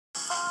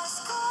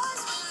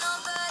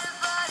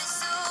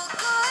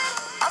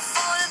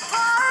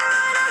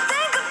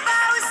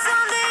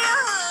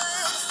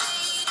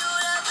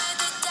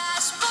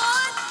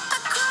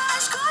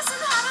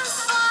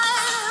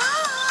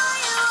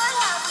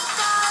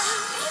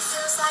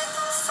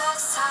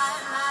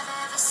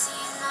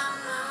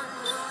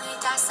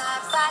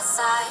by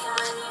side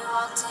when you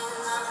walked in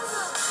the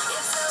room. It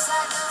feels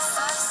like the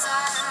first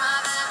time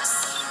I've ever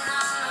seen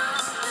the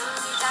moon.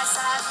 We die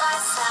side by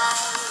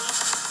side.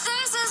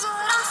 This is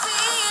what I'm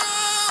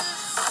feeling.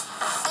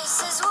 This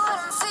is what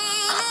I'm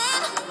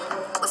feeling.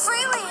 We're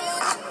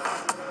freewheeling.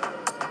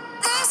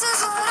 This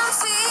is what I'm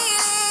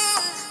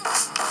feeling.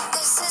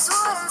 This is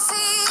what I'm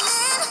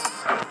feeling.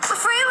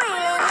 We're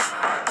freewheeling.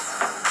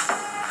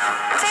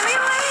 Take me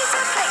away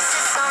to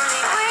places only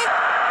we.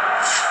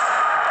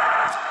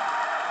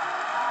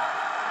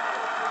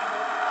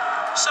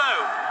 So,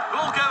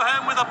 we'll go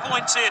home with the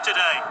points here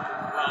today.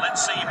 Well,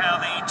 let's see how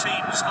the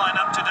teams line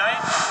up today.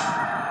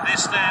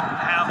 This then,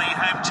 how the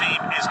home team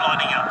is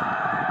lining up.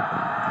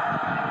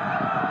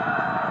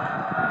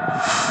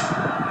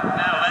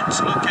 Now let's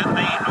look at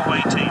the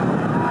away team.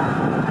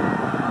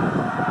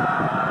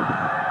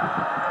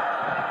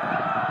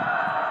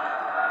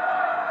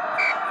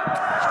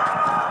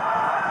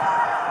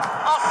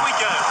 Off we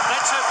go.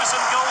 Let's hope for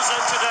some goals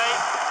then today.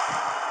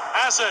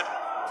 Hazard.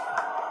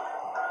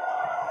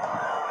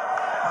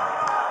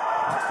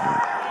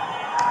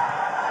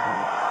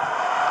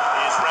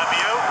 Here's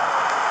Rabiot.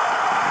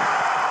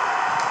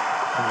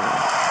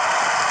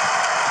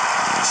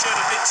 He showed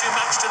a bit too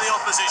much to the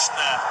opposition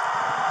there.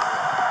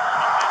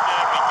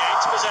 Defender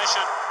regains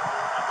possession.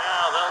 And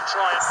now they'll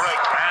try and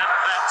break. And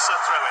that's a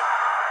throw-in.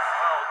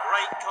 Well,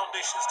 great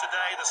conditions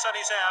today. The sun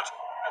is out.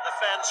 And the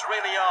fans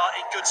really are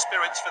in good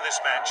spirits for this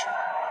match.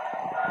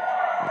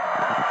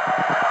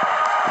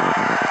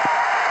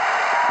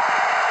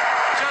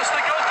 Just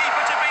the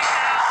goalkeeper to beat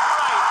now.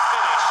 Great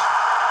finish.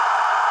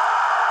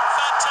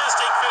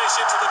 Fantastic finish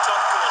into the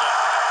top corner.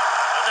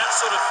 And that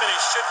sort of finish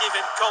should give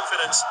him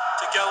confidence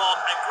to go on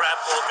and grab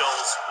more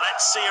goals.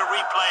 Let's see a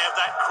replay of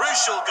that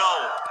crucial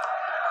goal.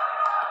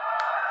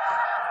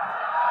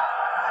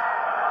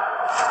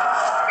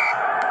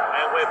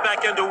 And we're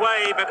back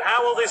underway, but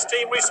how will this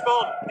team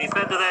respond?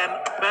 Defender then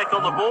back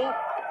on the ball.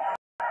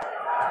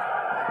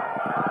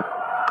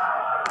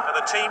 And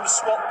the team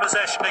swap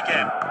possession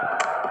again.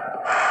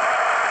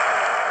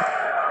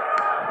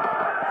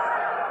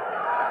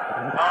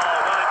 Oh,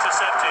 well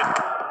intercepted.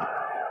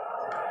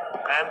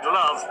 And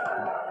Love.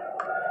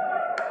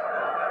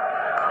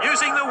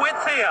 Using the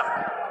width here.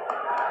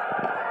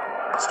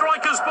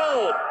 Striker's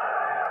ball.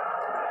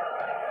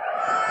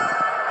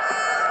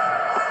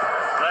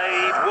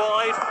 Played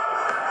wide.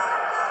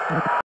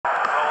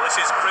 Oh, this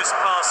is crisp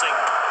passing.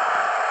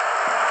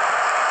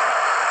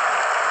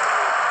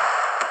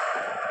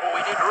 Oh,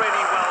 he did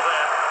really well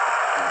there.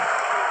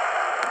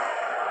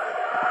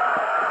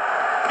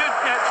 Good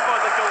catch by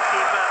the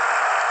goalkeeper.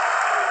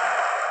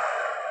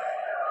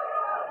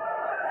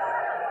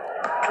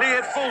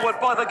 Cleared forward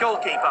by the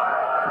goalkeeper.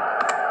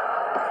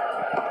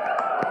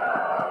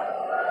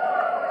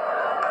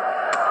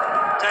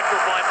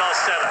 Tackled by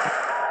Marcelo.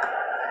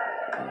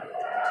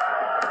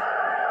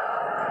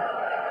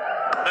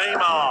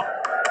 Neymar.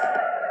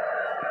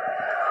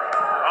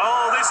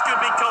 Oh, this could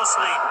be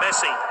costly.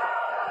 Messi.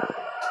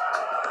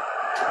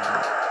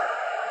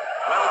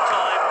 Well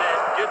timed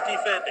and good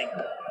defending.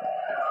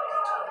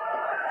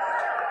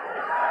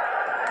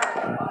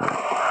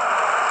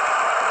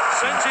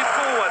 Sends it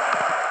forward.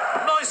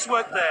 Nice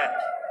work there.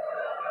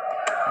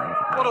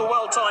 What a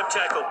well-timed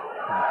tackle.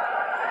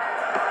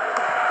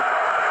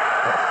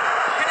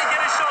 Can he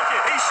get a shot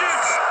in? He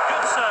shoots.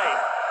 Good save.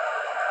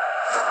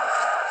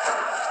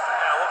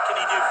 Now what can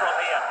he do from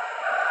here?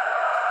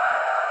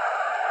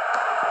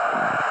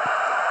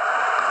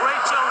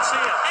 Great chance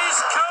here. Is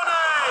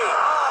Kone!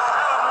 Oh,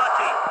 how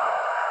unlucky.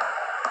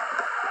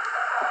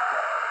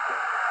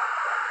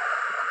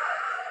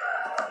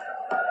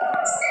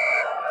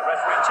 The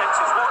referee checks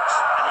his watch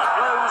and he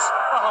blows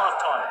for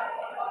half-time.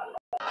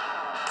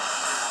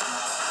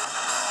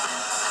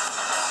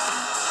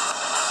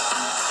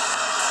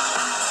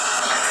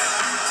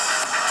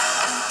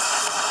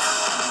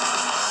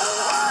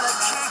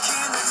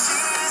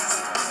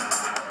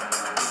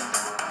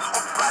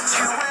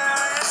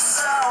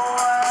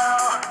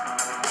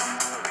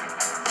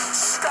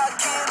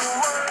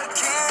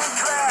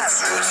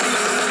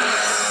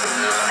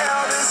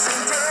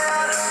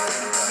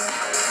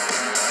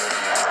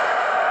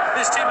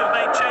 This team have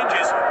made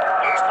changes.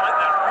 Looks like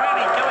they're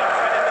really going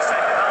for it in the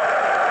second half.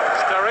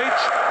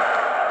 Sturridge.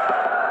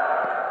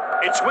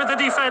 It's with the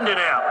defender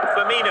now.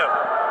 Firmino.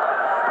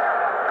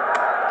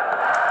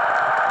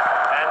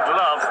 And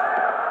Love.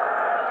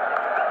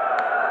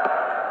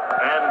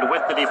 And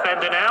with the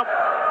defender now.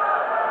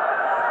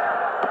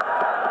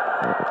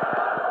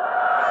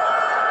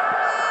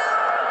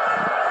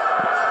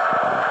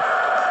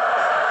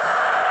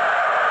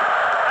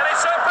 And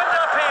it's opened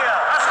up here.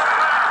 As a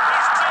back,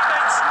 his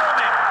teammates swarm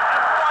him.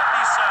 And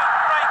rightly so.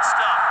 Great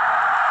stuff.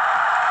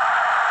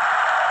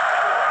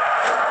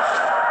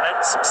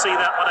 Let's see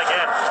that one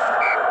again.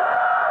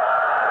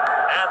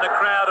 And the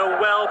crowd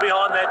are well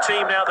behind their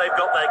team now they've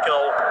got their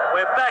goal.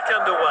 We're back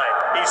underway.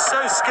 He's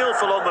so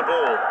skillful on the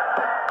ball.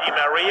 Di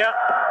Maria.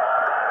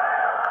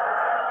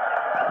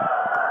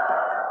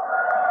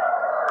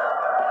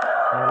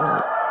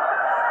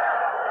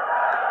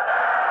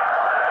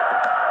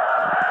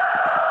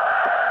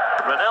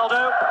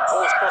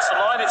 across the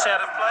line, it's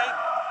out of play.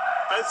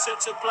 Both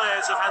sets of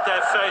players have had their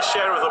fair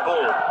share of the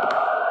ball.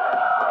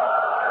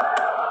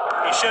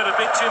 He showed a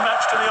bit too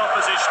much to the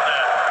opposition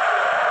there.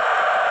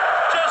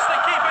 Just the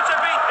keeper to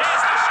beat.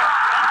 Here's the shot,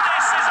 and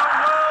this is a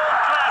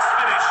world-class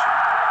finish.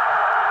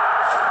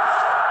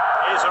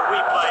 Here's a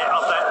replay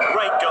of that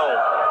great goal.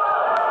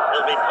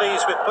 He'll be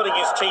pleased with putting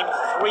his team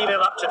 3-0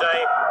 up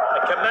today.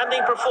 A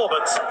commanding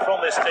performance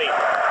from this team.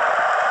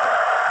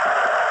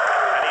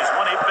 And he's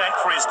won it back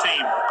for his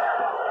team.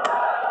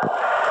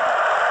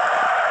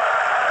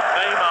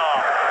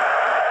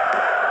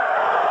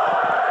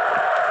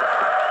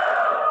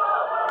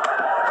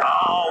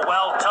 Oh,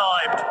 well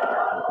timed.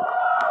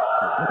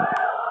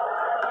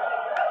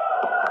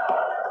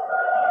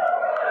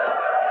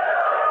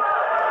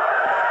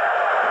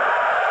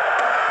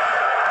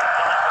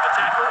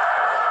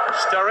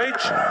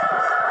 Sturridge.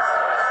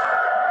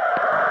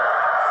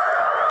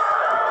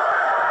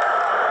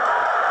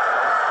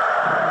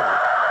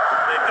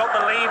 They've got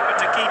the lead, but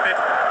to keep it,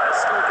 they're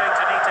still going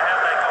to need to have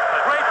their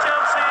confidence. Great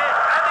chance here,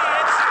 and he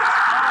hits it.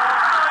 Oh,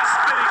 nice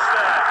finish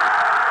there.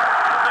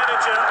 The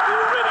manager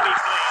will really be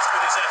pleased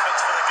with his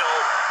efforts for the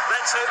goal.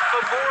 Let's hope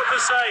for more of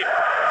the same.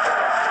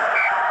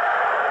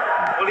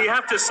 Well, you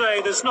have to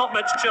say, there's not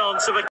much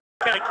chance of a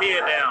comeback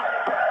here now.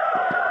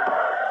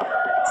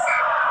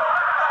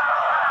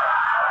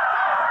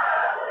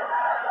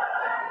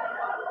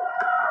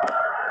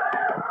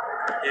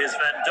 Here's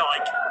Van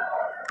Dijk.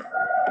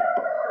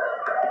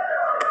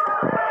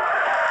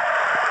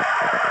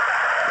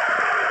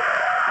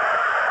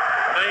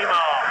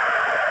 Neymar.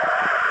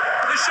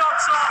 The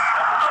shot's off.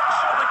 I'm not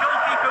sure the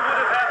goalkeeper would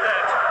have had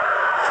that.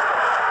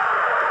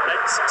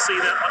 Let's see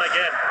that one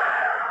again.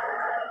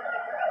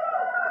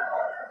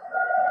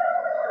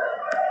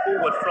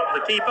 Forward from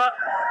the keeper.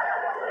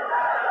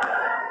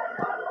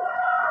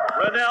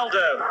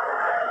 Ronaldo.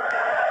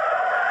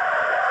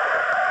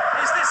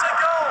 Is this a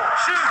goal?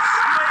 Shoots.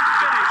 Great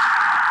finish.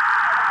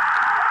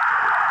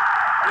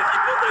 If you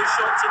put those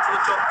shots into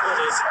the top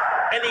corners,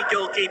 any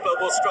goalkeeper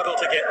will struggle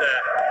to get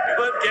there. We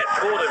won't get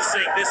bored of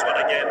seeing this one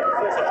again.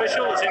 Fourth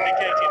official has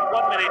indicated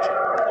 1 minute.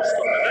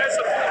 And there's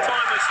a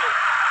full-time whistle.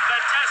 A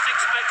fantastic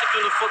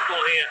spectacle of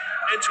football here,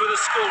 ends with a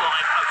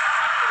scoreline of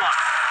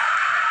 4-1.